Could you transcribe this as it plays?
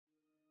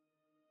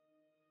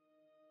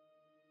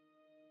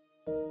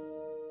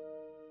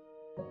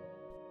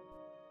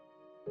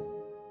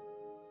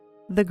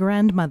The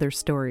Grandmother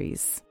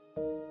Stories.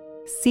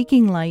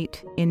 Seeking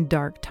Light in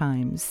Dark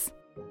Times.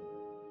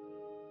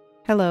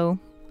 Hello,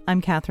 I'm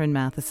Catherine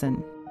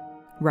Matheson,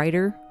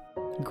 writer,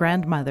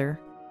 grandmother,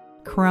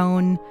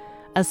 crone,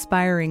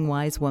 aspiring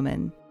wise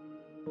woman.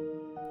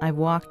 I've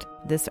walked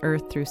this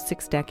earth through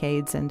 6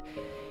 decades, and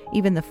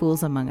even the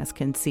fools among us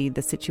can see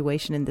the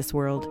situation in this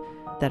world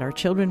that our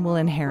children will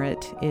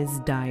inherit is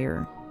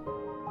dire.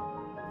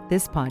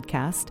 This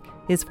podcast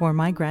is for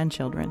my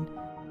grandchildren,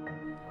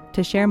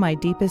 to share my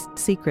deepest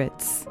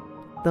secrets,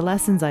 the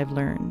lessons I've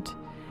learned,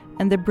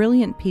 and the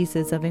brilliant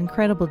pieces of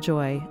incredible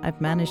joy I've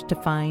managed to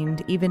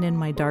find even in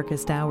my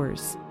darkest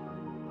hours.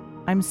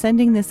 I'm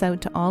sending this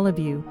out to all of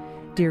you,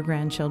 dear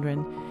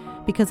grandchildren,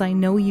 because I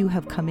know you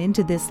have come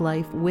into this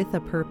life with a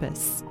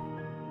purpose,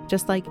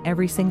 just like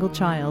every single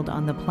child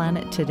on the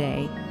planet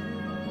today.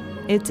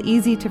 It's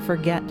easy to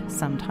forget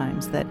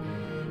sometimes that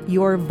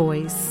your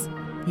voice,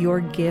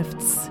 your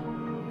gifts,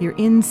 your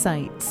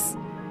insights,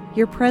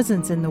 your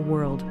presence in the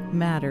world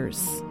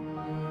matters.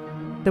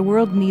 The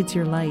world needs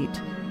your light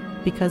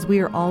because we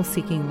are all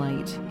seeking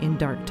light in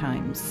dark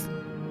times.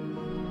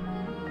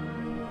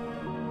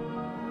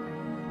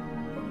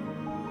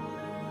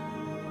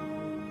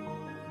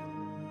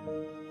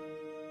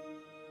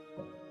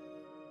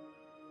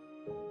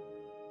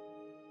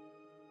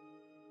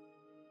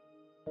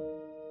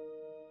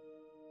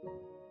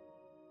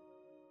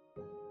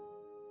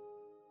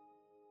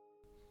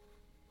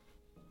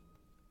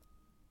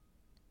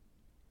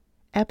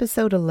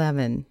 Episode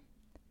 11.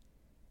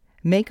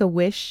 Make a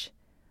wish,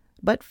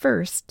 but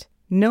first,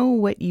 know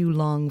what you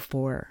long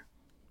for.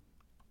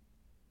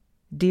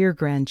 Dear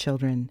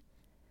grandchildren,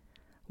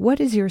 what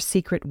is your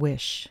secret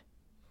wish?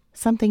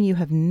 Something you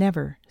have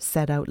never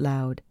said out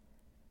loud.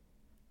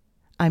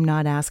 I'm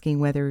not asking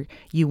whether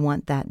you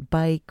want that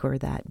bike or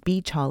that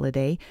beach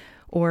holiday,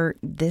 or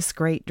this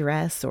great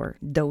dress or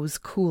those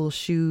cool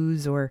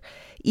shoes, or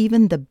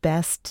even the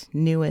best,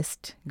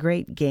 newest,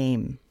 great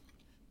game.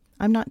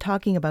 I'm not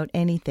talking about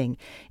anything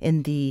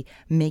in the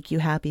make you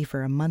happy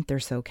for a month or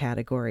so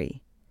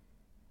category.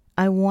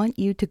 I want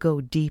you to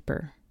go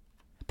deeper,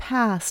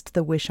 past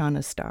the wish on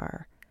a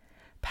star,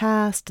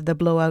 past the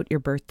blow out your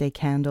birthday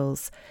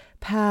candles,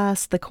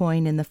 past the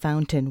coin in the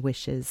fountain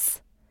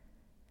wishes.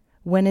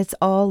 When it's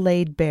all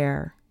laid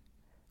bare,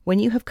 when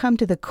you have come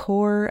to the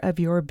core of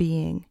your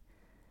being,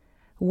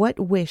 what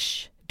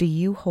wish do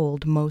you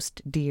hold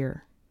most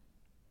dear?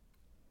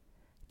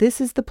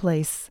 This is the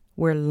place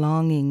where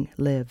longing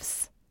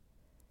lives.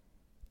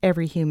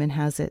 Every human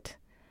has it,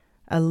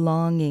 a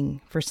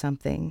longing for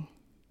something.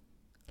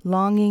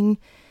 Longing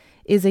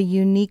is a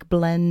unique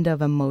blend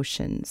of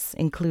emotions,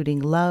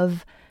 including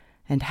love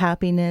and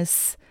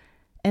happiness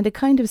and a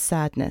kind of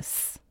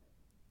sadness.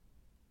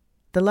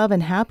 The love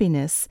and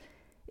happiness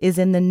is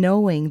in the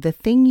knowing the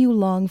thing you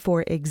long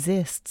for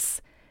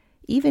exists,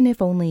 even if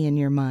only in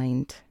your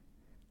mind.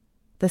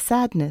 The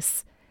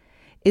sadness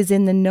is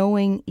in the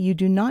knowing you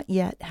do not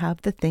yet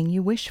have the thing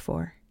you wish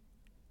for.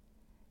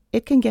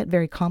 It can get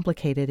very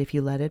complicated if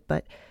you let it,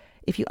 but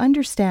if you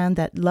understand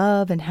that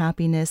love and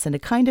happiness and a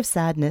kind of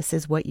sadness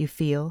is what you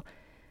feel,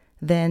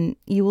 then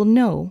you will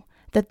know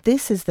that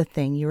this is the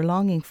thing you're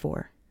longing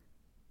for.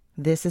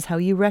 This is how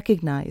you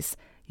recognize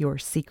your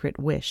secret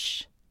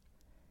wish.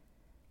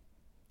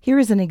 Here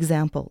is an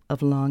example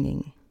of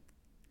longing.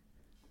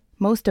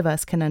 Most of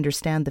us can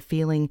understand the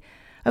feeling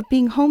of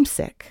being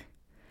homesick.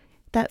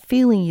 That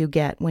feeling you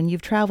get when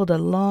you've traveled a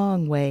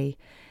long way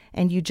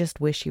and you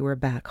just wish you were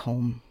back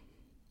home.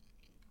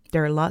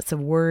 There are lots of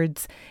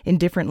words in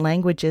different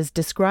languages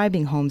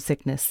describing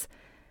homesickness,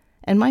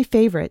 and my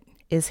favorite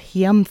is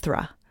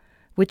hiamthra,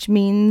 which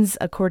means,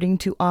 according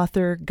to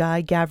author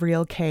Guy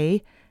Gavriel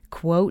Kay,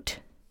 quote,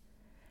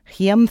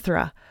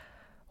 hiamthra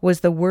was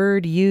the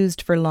word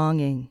used for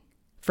longing,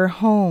 for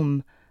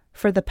home,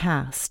 for the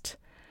past,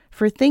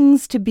 for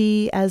things to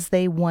be as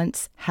they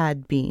once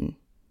had been.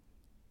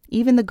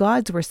 Even the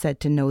gods were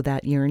said to know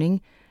that yearning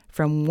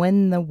from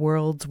when the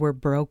worlds were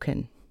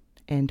broken.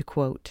 End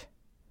quote.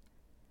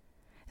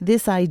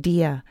 This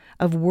idea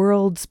of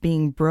worlds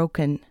being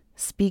broken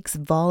speaks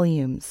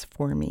volumes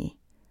for me.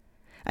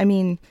 I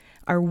mean,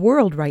 our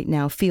world right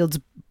now feels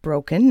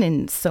broken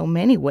in so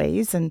many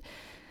ways, and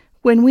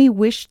when we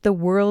wish the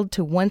world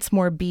to once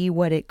more be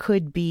what it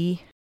could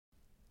be,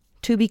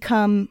 to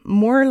become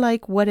more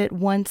like what it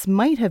once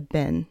might have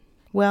been,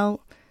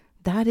 well,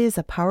 that is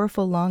a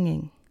powerful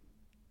longing.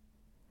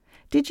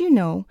 Did you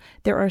know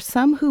there are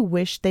some who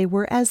wish they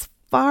were as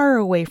far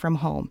away from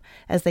home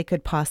as they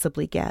could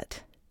possibly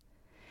get?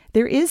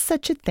 There is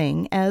such a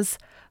thing as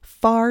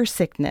far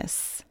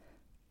sickness.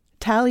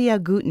 Talia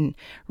Guten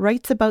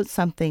writes about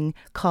something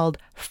called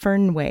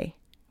fernweh,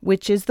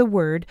 which is the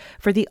word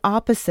for the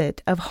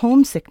opposite of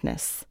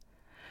homesickness.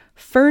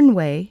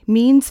 Fernweh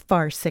means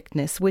far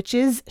sickness, which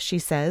is, she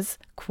says,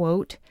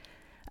 quote,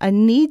 a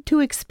need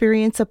to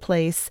experience a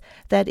place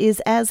that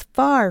is as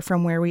far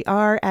from where we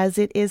are as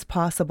it is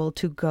possible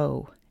to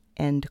go,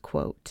 end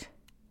quote.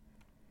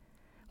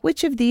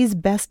 Which of these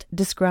best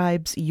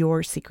describes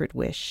your secret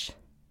wish?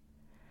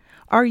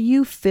 Are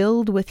you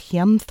filled with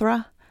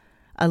Hiamthra,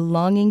 a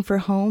longing for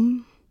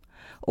home?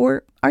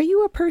 Or are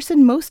you a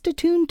person most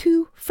attuned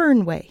to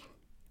Fernweh,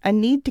 a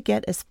need to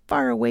get as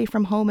far away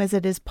from home as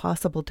it is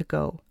possible to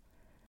go?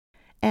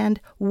 And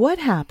what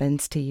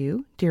happens to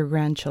you, dear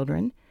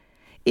grandchildren,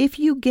 if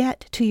you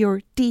get to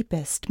your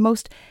deepest,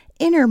 most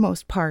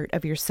innermost part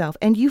of yourself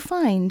and you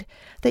find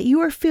that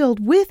you are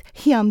filled with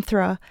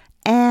Hiamthra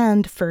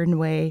and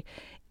Fernweh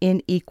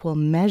in equal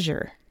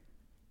measure?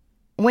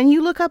 When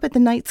you look up at the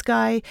night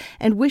sky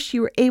and wish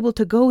you were able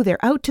to go there,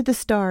 out to the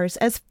stars,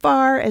 as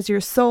far as your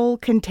soul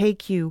can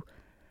take you,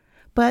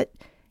 but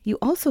you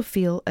also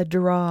feel a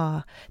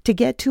draw to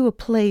get to a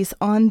place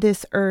on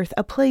this earth,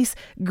 a place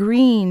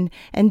green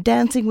and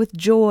dancing with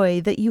joy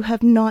that you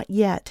have not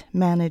yet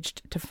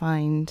managed to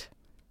find.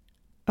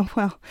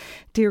 Well,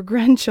 dear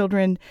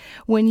grandchildren,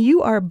 when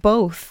you are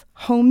both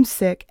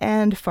homesick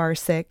and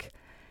farsick,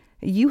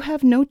 you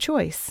have no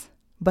choice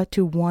but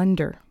to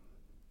wander.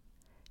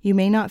 You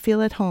may not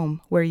feel at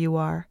home where you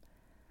are,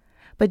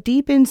 but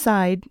deep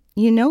inside,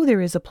 you know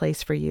there is a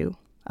place for you,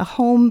 a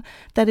home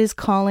that is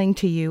calling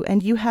to you,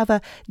 and you have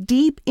a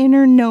deep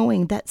inner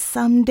knowing that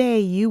someday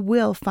you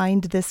will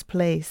find this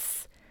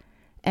place.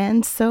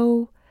 And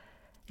so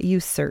you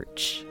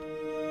search.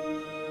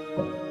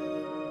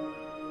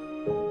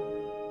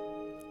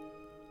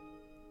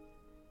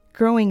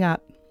 Growing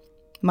up,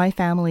 my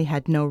family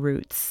had no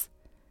roots.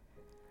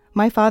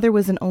 My father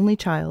was an only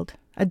child,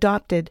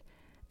 adopted,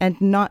 and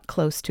not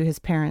close to his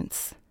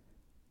parents.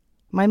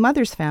 My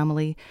mother's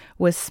family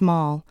was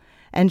small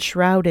and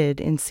shrouded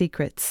in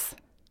secrets.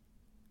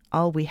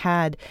 All we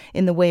had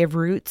in the way of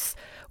roots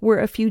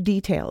were a few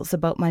details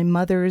about my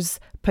mother's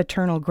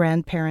paternal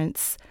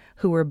grandparents,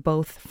 who were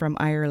both from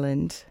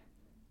Ireland.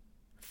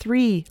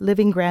 3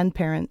 living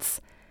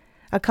grandparents,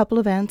 a couple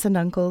of aunts and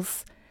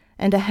uncles,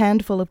 and a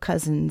handful of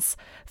cousins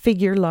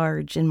figure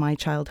large in my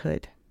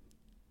childhood.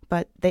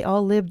 But they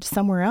all lived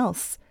somewhere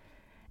else,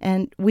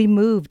 and we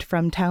moved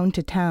from town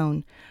to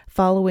town,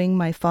 following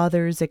my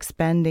father's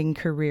expanding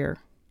career.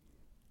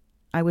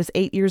 I was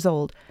 8 years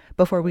old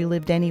before we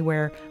lived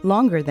anywhere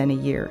longer than a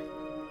year.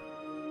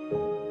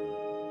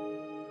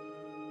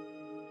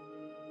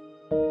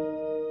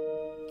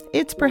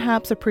 It's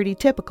perhaps a pretty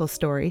typical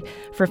story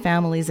for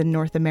families in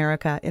North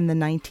America in the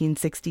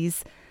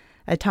 1960s,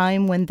 a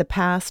time when the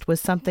past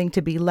was something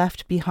to be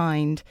left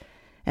behind,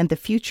 and the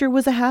future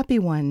was a happy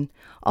one,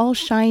 all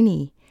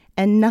shiny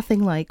and nothing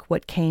like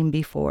what came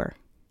before.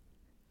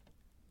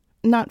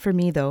 Not for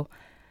me, though.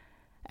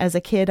 As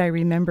a kid, I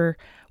remember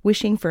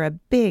wishing for a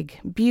big,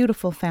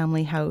 beautiful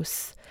family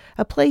house,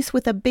 a place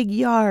with a big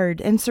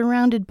yard and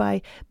surrounded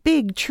by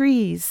big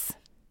trees,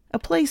 a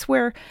place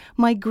where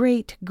my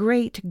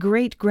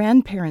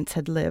great-great-great-grandparents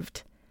had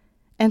lived,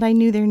 and I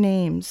knew their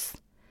names,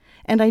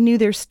 and I knew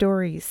their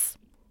stories.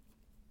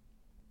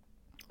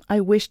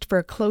 I wished for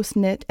a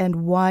close-knit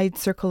and wide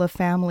circle of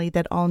family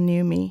that all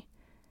knew me.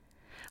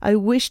 I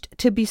wished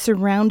to be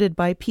surrounded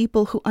by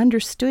people who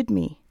understood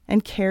me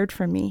and cared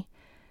for me,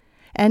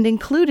 and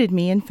included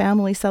me in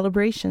family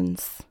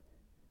celebrations.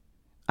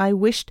 I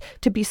wished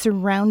to be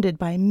surrounded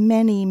by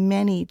many,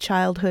 many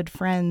childhood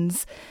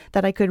friends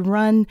that I could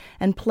run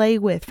and play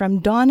with from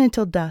dawn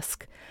until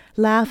dusk,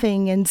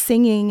 laughing and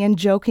singing and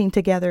joking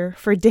together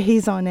for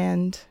days on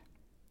end.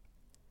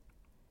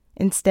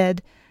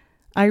 Instead,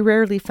 I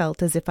rarely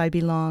felt as if I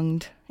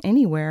belonged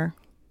anywhere.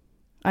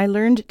 I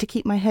learned to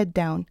keep my head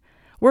down,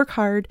 work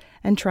hard,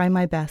 and try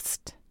my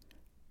best.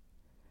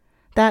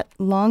 That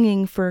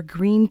longing for a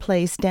green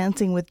place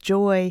dancing with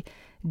joy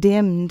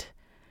dimmed,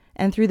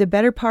 and through the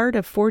better part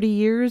of 40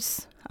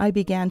 years, I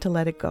began to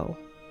let it go.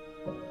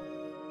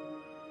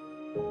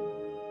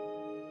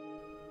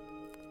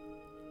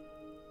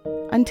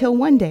 Until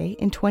one day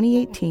in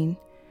 2018,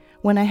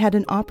 when I had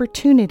an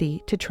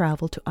opportunity to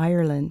travel to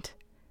Ireland.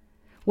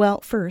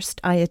 Well,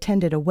 first, I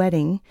attended a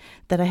wedding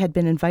that I had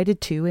been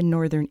invited to in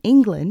northern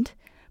England,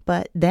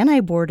 but then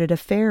I boarded a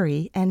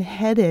ferry and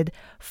headed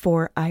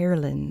for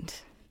Ireland.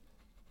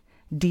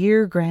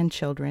 Dear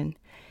grandchildren,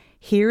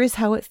 here is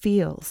how it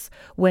feels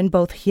when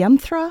both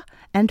Hiamthra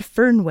and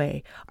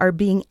Fernweh are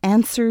being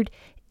answered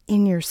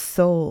in your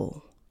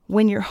soul,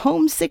 when your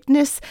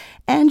homesickness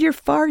and your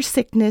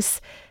farsickness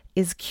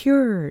is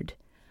cured,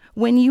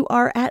 when you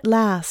are at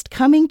last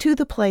coming to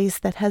the place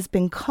that has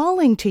been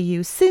calling to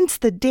you since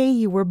the day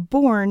you were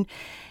born,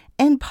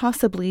 and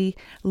possibly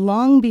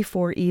long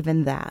before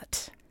even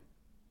that.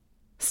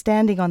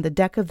 Standing on the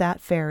deck of that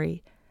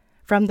ferry,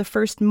 from the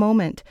first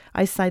moment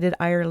I sighted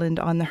Ireland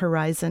on the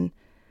horizon,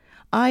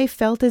 I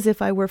felt as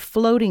if I were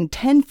floating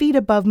 10 feet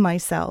above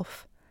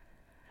myself.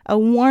 A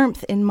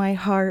warmth in my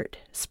heart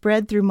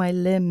spread through my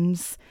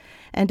limbs,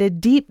 and a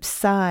deep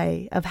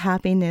sigh of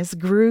happiness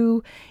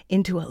grew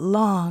into a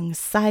long,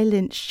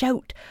 silent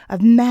shout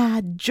of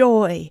mad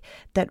joy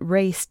that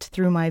raced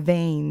through my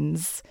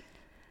veins.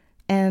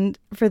 And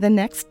for the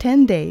next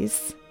 10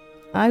 days,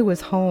 I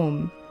was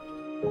home.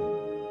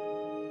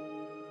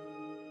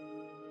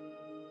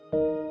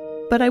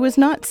 But I was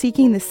not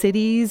seeking the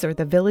cities or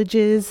the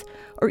villages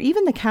or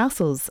even the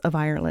castles of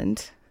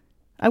Ireland.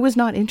 I was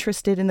not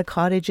interested in the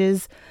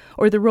cottages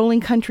or the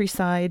rolling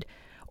countryside,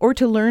 or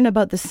to learn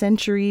about the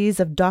centuries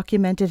of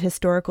documented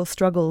historical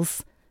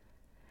struggles.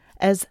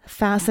 As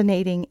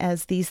fascinating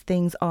as these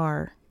things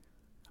are,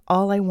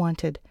 all I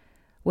wanted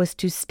was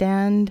to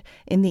stand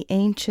in the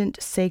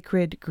ancient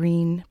sacred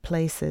green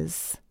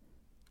places.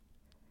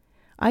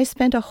 I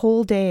spent a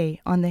whole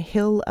day on the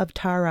Hill of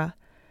Tara,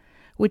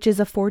 which is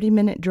a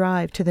 40-minute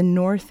drive to the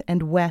north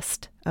and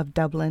west of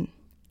Dublin.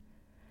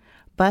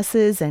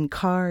 Buses and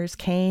cars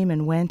came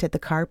and went at the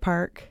car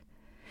park,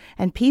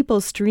 and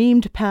people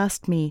streamed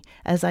past me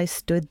as I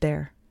stood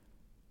there,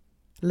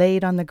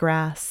 laid on the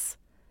grass,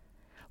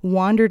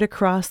 wandered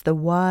across the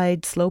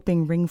wide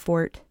sloping ring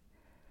fort,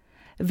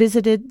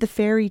 visited the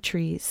fairy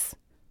trees,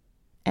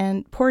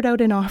 and poured out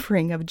an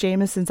offering of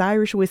Jameson's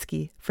Irish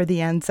whiskey for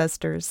the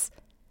ancestors.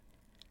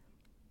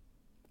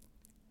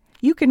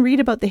 You can read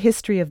about the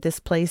history of this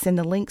place in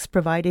the links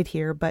provided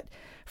here, but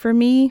for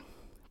me,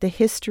 the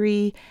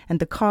history and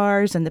the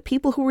cars and the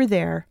people who were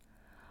there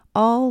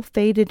all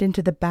faded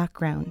into the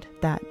background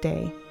that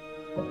day.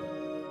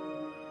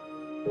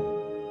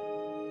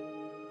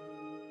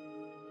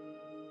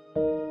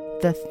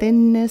 The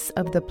thinness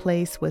of the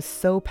place was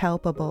so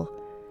palpable.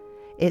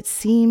 It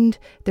seemed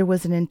there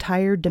was an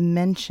entire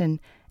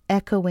dimension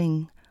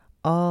echoing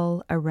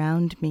all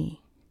around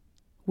me.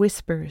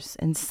 Whispers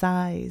and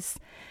sighs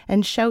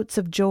and shouts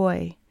of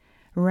joy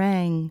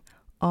rang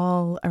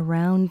all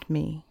around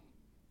me.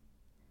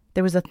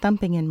 There was a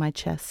thumping in my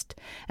chest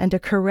and a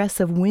caress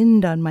of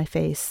wind on my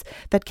face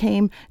that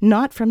came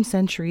not from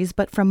centuries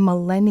but from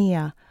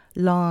millennia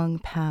long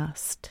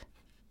past.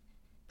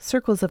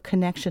 Circles of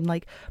connection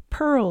like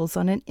pearls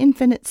on an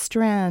infinite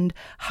strand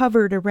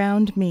hovered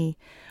around me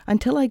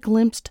until I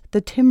glimpsed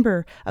the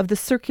timber of the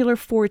circular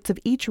forts of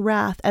each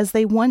rath as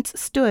they once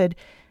stood,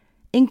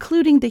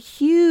 including the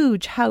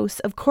huge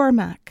house of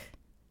Cormac.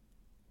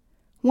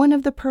 One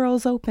of the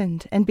pearls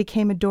opened and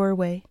became a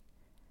doorway,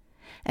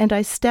 and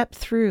I stepped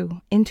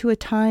through into a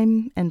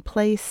time and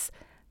place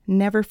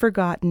never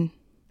forgotten,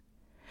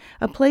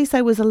 a place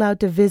I was allowed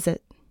to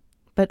visit,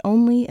 but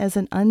only as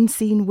an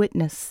unseen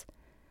witness,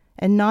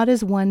 and not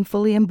as one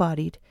fully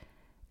embodied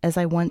as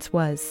I once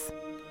was.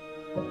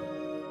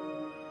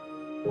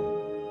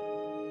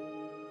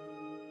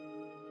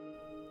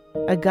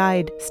 A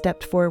guide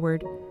stepped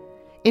forward,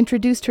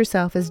 introduced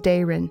herself as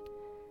Deireann.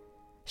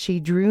 She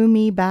drew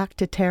me back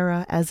to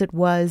Tara as it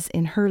was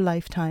in her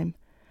lifetime,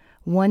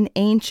 one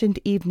ancient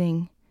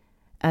evening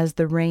as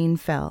the rain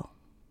fell.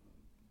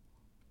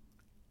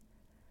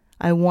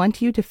 I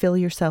want you to fill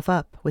yourself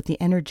up with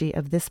the energy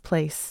of this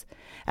place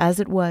as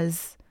it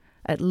was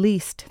at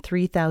least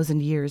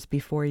 3,000 years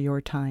before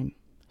your time,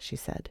 she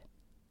said.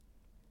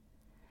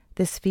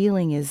 This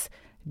feeling is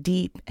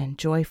deep and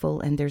joyful,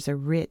 and there's a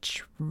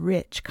rich,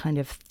 rich kind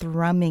of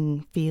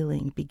thrumming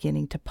feeling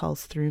beginning to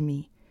pulse through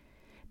me.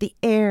 The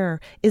air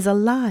is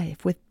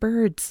alive with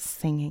birds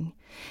singing,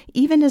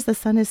 even as the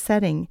sun is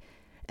setting,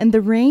 and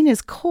the rain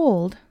is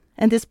cold,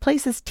 and this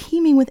place is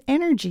teeming with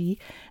energy,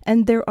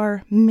 and there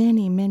are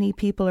many, many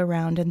people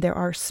around, and there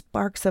are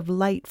sparks of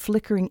light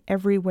flickering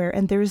everywhere,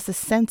 and there is the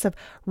sense of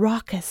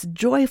raucous,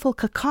 joyful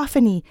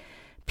cacophony,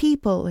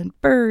 people and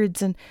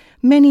birds and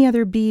many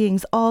other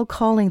beings all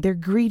calling their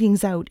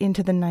greetings out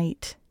into the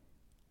night.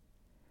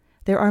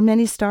 There are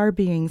many star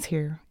beings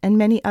here, and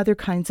many other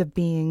kinds of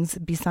beings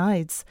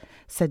besides,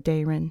 said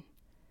Deireann.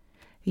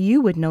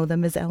 You would know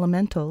them as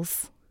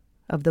elementals,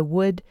 of the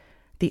wood,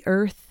 the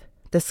earth,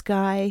 the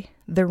sky,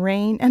 the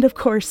rain, and of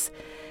course,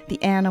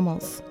 the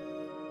animals.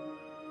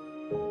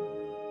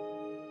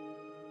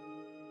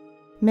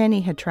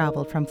 Many had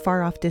traveled from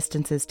far-off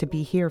distances to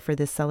be here for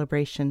this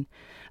celebration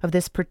of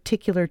this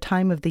particular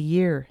time of the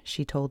year,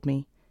 she told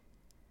me.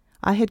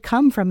 I had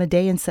come from a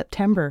day in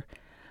September,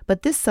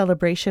 but this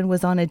celebration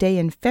was on a day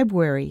in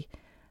February,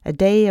 a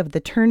day of the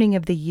turning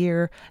of the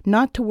year,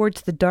 not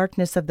towards the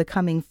darkness of the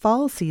coming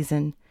fall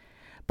season,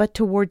 but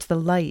towards the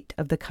light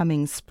of the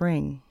coming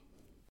spring.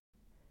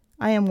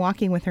 I am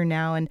walking with her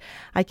now, and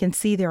I can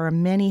see there are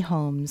many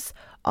homes,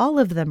 all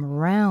of them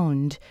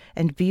round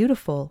and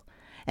beautiful,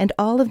 and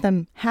all of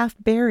them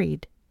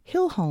half-buried,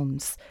 hill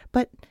homes,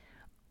 but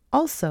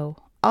also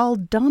all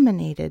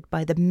dominated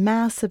by the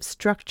massive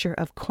structure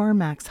of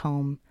Cormac's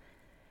home.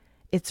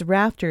 Its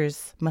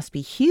rafters must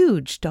be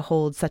huge to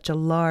hold such a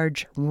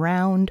large,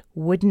 round,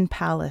 wooden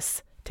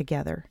palace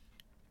together.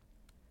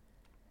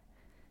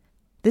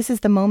 This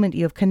is the moment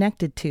you have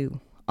connected to,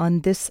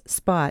 on this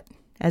spot,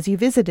 as you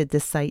visited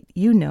this site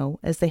you know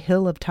as the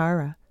Hill of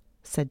Tara,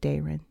 said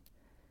Deireann.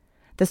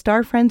 The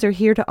Star Friends are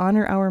here to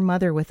honor our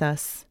mother with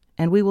us,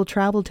 and we will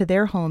travel to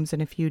their homes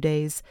in a few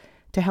days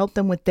to help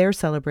them with their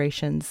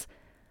celebrations,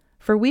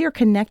 for we are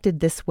connected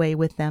this way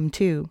with them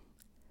too.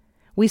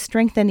 We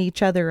strengthen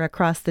each other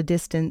across the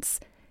distance,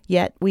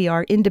 yet we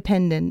are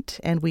independent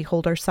and we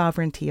hold our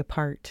sovereignty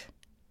apart.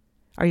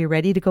 Are you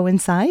ready to go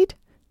inside?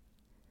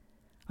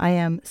 I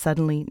am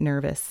suddenly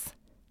nervous.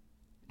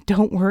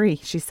 Don't worry,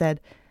 she said.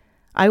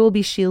 I will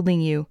be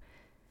shielding you.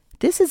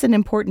 This is an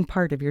important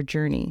part of your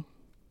journey.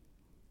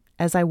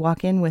 As I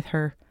walk in with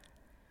her,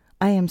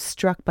 I am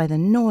struck by the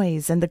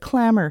noise and the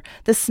clamor,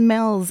 the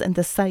smells and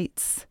the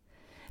sights.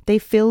 They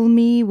fill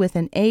me with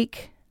an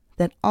ache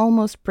that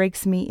almost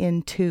breaks me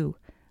in two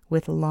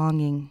with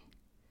longing.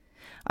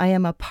 I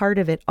am a part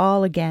of it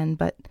all again,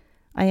 but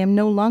I am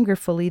no longer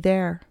fully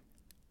there.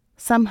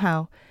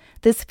 Somehow,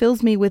 this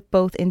fills me with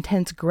both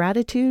intense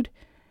gratitude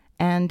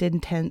and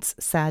intense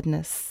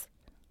sadness.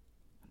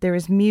 There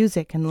is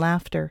music and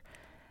laughter,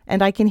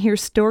 and I can hear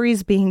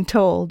stories being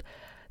told,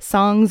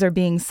 songs are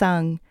being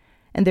sung,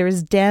 and there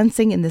is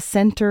dancing in the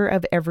center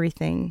of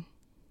everything.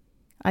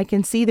 I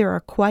can see there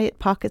are quiet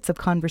pockets of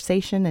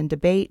conversation and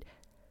debate,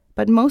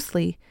 but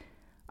mostly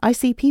I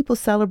see people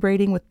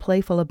celebrating with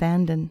playful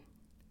abandon.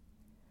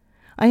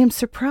 I am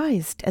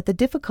surprised at the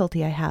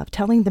difficulty I have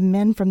telling the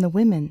men from the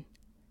women.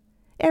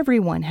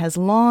 Everyone has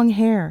long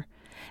hair,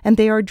 and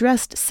they are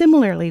dressed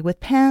similarly with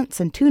pants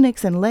and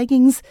tunics and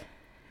leggings,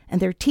 and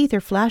their teeth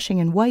are flashing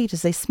and white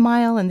as they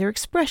smile, and their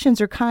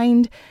expressions are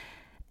kind.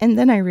 And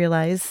then I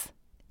realize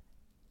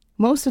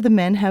most of the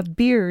men have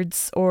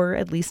beards, or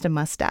at least a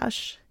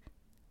mustache.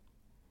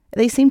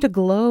 They seem to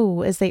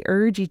glow as they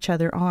urge each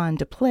other on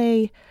to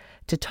play,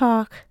 to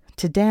talk,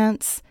 to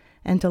dance,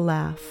 and to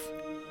laugh.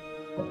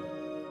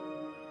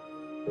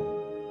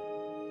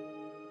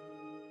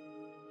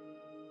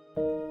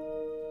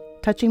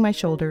 Touching my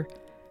shoulder,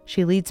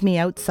 she leads me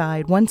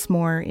outside once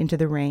more into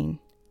the rain.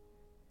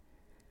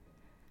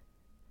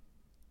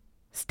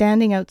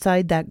 Standing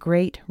outside that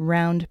great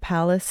round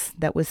palace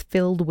that was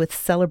filled with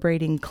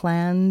celebrating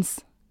clans,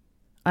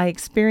 I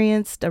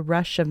experienced a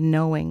rush of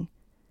knowing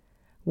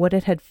what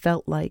it had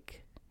felt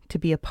like to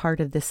be a part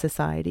of this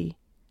society,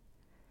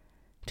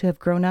 to have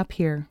grown up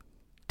here,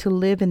 to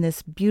live in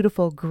this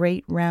beautiful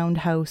great round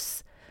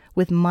house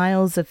with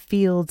miles of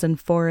fields and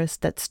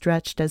forest that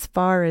stretched as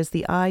far as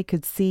the eye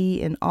could see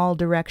in all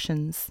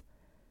directions.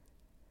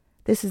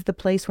 This is the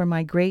place where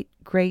my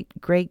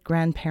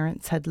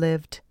great-great-great-grandparents had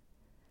lived,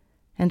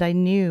 and I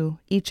knew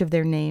each of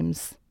their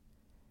names,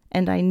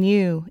 and I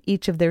knew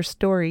each of their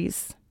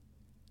stories.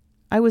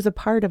 I was a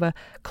part of a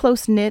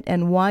close-knit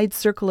and wide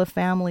circle of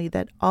family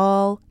that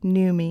all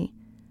knew me.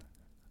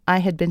 I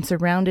had been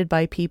surrounded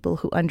by people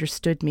who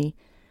understood me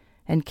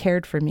and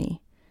cared for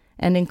me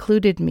and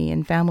included me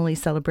in family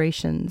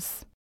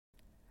celebrations.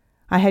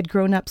 I had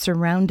grown up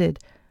surrounded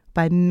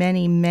by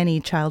many, many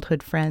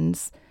childhood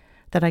friends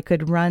that I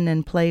could run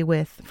and play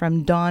with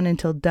from dawn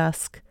until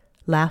dusk,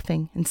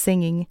 laughing and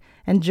singing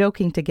and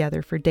joking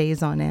together for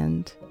days on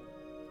end.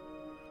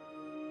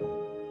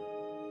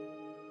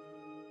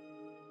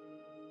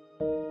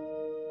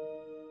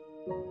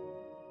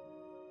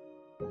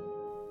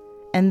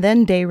 And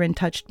then Dayron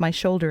touched my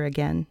shoulder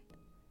again,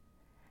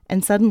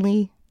 and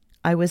suddenly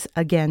I was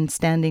again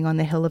standing on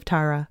the hill of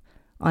Tara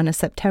on a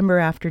September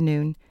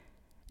afternoon,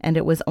 and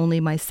it was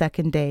only my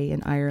second day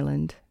in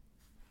Ireland.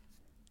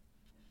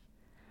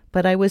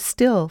 But I was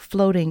still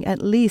floating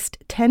at least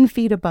 10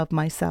 feet above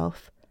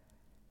myself,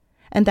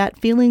 and that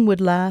feeling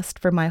would last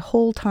for my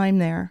whole time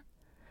there,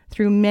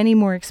 through many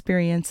more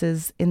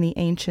experiences in the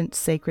ancient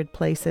sacred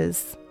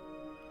places.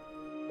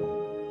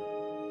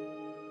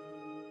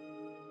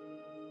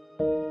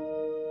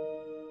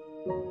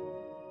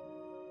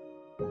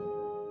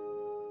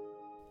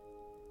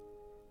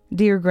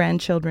 Dear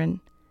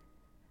grandchildren,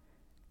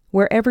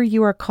 wherever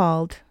you are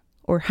called,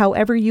 or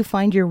however you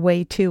find your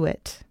way to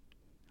it,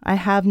 I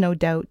have no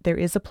doubt there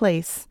is a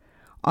place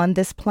on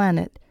this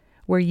planet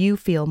where you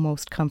feel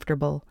most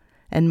comfortable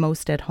and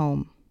most at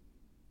home.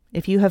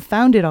 If you have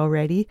found it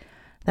already,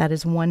 that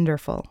is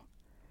wonderful.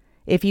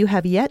 If you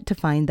have yet to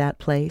find that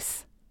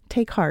place,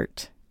 take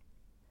heart.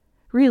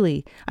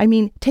 Really,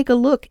 take a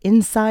look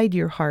inside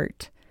your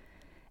heart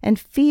and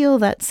feel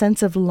that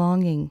sense of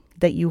longing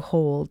that you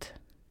hold.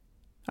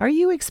 Are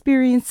you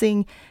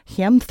experiencing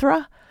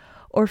Hiamthra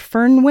or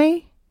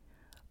Fernweh,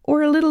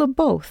 or a little of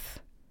both?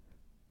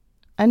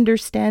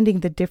 Understanding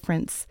the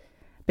difference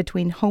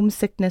between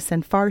homesickness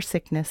and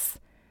farsickness,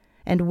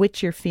 and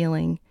which you're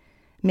feeling,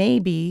 may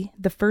be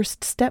the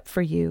first step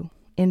for you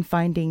in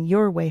finding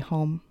your way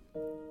home.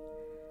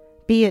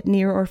 Be it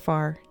near or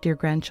far, dear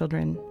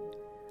grandchildren,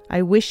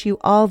 I wish you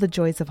all the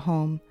joys of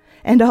home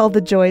and all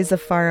the joys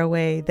of far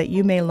away that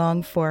you may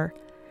long for,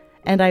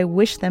 and I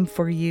wish them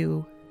for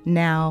you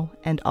now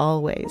and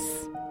always.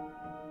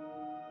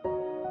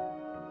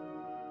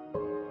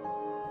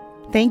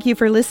 Thank you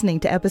for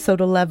listening to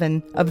episode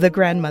 11 of The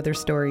Grandmother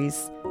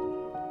Stories.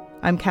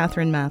 I'm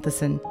Catherine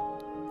Matheson,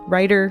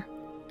 writer,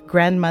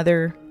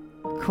 grandmother,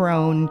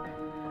 crone,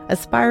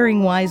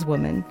 aspiring wise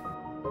woman.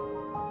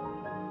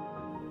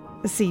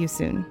 See you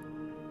soon.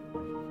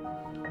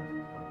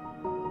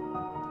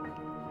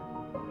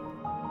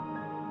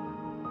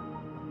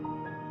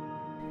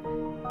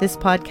 This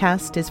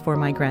podcast is for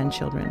my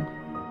grandchildren,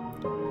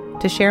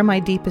 to share my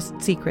deepest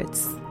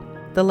secrets,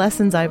 the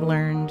lessons I've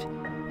learned,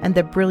 and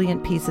the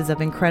brilliant pieces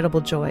of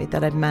incredible joy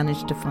that I've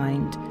managed to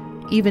find,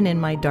 even in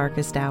my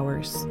darkest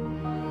hours.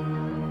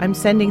 I'm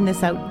sending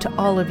this out to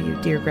all of you,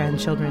 dear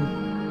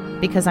grandchildren,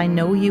 because I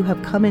know you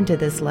have come into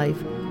this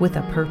life with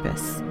a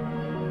purpose,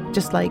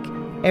 just like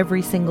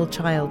every single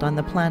child on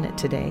the planet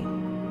today.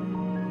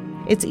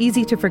 It's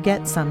easy to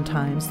forget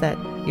sometimes that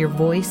your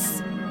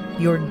voice,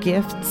 your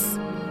gifts,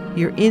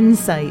 your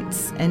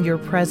insights, and your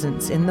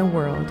presence in the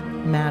world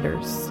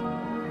matters.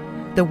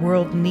 The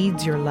world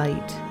needs your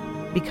light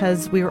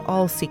because we are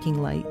all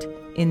seeking light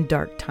in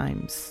dark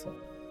times.